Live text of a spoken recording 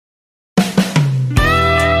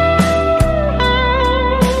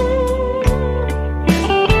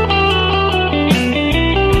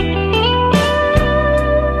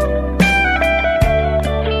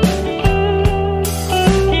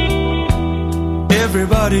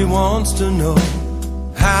Everybody wants to know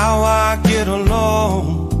how I get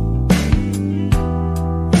along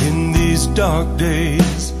in these dark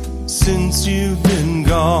days since you've been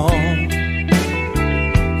gone.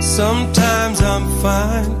 Sometimes I'm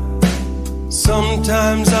fine,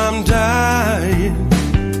 sometimes I'm dying,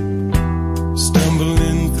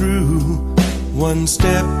 stumbling through one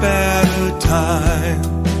step at a time.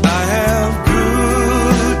 I have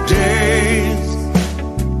good days,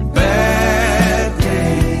 bad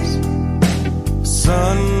days,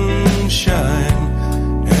 sunshine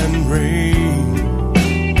and rain.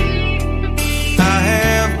 I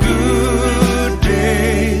have good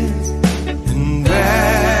days and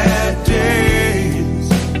bad days,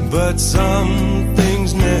 but some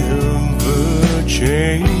things never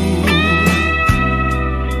change.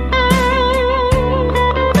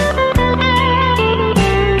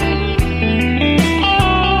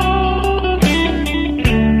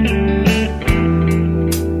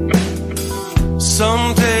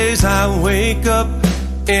 Some days I wake up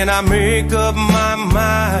and I make up my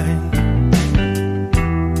mind.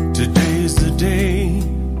 Today's the day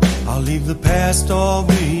I'll leave the past all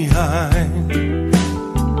behind.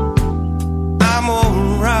 I'm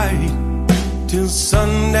alright till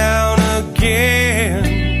sundown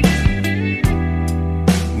again.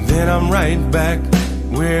 Then I'm right back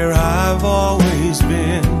where I've always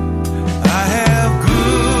been. I have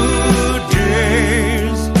good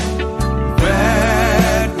days,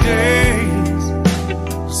 bad days,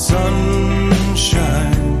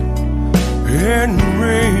 sunshine and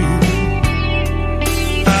rain.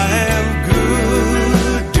 I have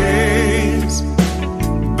good days,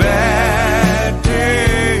 bad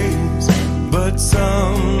days, but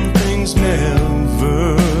some things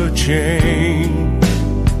never change.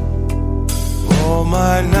 All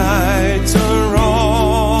my nights are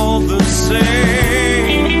all the same.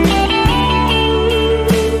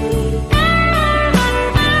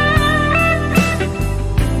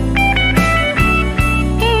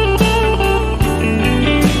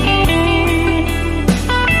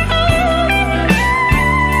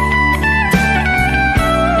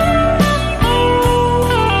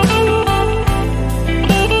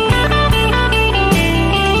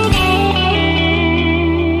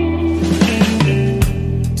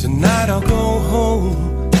 Tonight I'll go home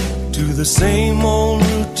to the same old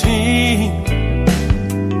routine.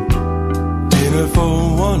 Dinner for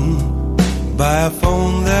one by a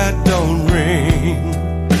phone that don't ring.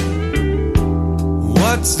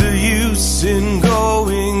 What's the use in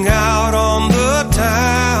going out on the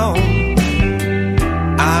town?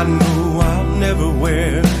 I know I'll never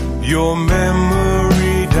wear your memory